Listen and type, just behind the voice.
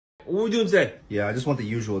What are we doing today? Yeah, I just want the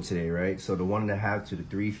usual today, right? So the 1.5 to the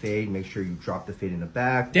 3 fade. Make sure you drop the fade in the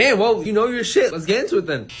back. Damn, well, you know your shit. Let's get into it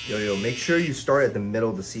then. Yo, make sure you start at the middle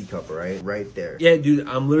of the C cup, right? Right there. Yeah, dude,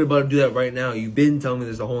 I'm literally about to do that right now. You've been telling me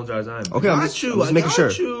this the whole entire time. Okay, I'm just making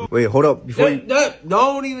sure. Wait, hold up. Before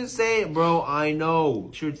don't even say it, bro. I know.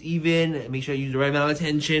 Make sure it's even. Make sure I use the right amount of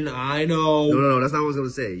tension. I know. No, that's not what I was gonna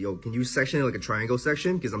say. Yo, can you section it like a triangle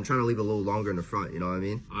section? Because I'm trying to leave it a little longer in the front. You know what I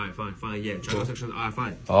mean? All right, fine. Yeah, triangle section. All right,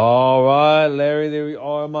 fine. All right, Larry, there we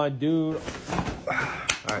are, my dude.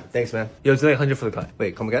 All right, thanks, man. Yo, it's like 100 for the cut.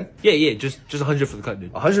 Wait, come again? Yeah, just 100 for the cut,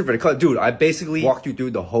 dude. 100 for the cut, dude. I basically walked you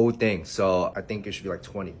through the whole thing, so I think it should be like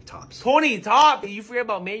 20 tops. 20 top? You forget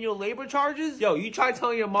about manual labor charges? Yo, you try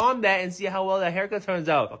telling your mom that and see how well that haircut turns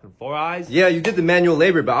out. Fucking 4 eyes. Yeah, you did the manual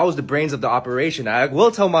labor, but I was the brains of the operation. I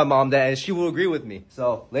will tell my mom that, and she will agree with me.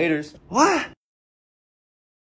 So, laters. What?